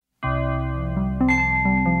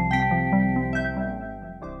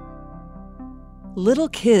Little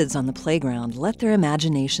kids on the playground let their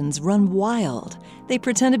imaginations run wild. They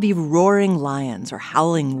pretend to be roaring lions or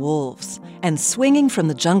howling wolves. And swinging from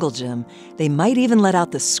the jungle gym, they might even let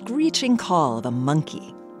out the screeching call of a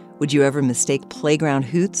monkey. Would you ever mistake playground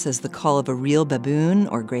hoots as the call of a real baboon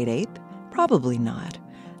or great ape? Probably not.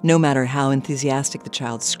 No matter how enthusiastic the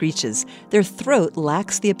child screeches, their throat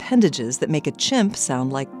lacks the appendages that make a chimp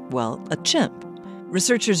sound like, well, a chimp.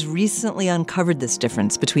 Researchers recently uncovered this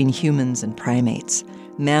difference between humans and primates.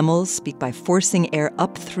 Mammals speak by forcing air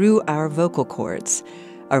up through our vocal cords.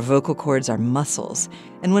 Our vocal cords are muscles,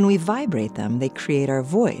 and when we vibrate them, they create our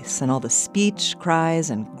voice and all the speech, cries,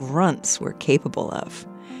 and grunts we're capable of.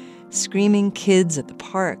 Screaming kids at the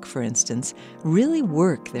park, for instance, really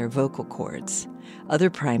work their vocal cords. Other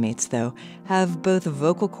primates, though, have both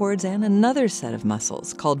vocal cords and another set of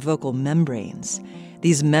muscles called vocal membranes.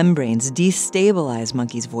 These membranes destabilize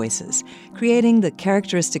monkeys' voices, creating the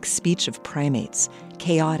characteristic speech of primates: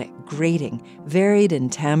 chaotic, grating, varied in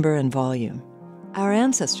timbre and volume. Our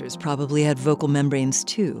ancestors probably had vocal membranes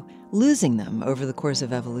too, losing them over the course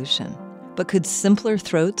of evolution. But could simpler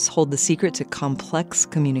throats hold the secret to complex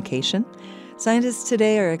communication? Scientists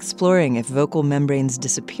today are exploring if vocal membranes'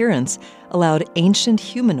 disappearance allowed ancient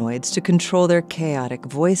humanoids to control their chaotic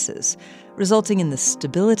voices, resulting in the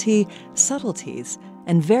stability, subtleties,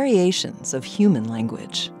 and variations of human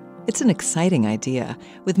language. It's an exciting idea,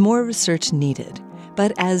 with more research needed.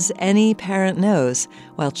 But as any parent knows,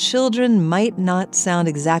 while children might not sound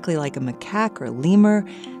exactly like a macaque or lemur,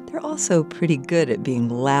 they're also pretty good at being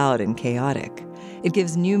loud and chaotic. It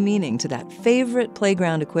gives new meaning to that favorite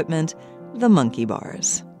playground equipment, the monkey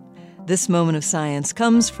bars. This moment of science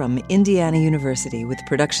comes from Indiana University with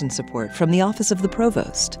production support from the Office of the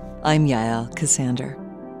Provost. I'm Yael Cassander.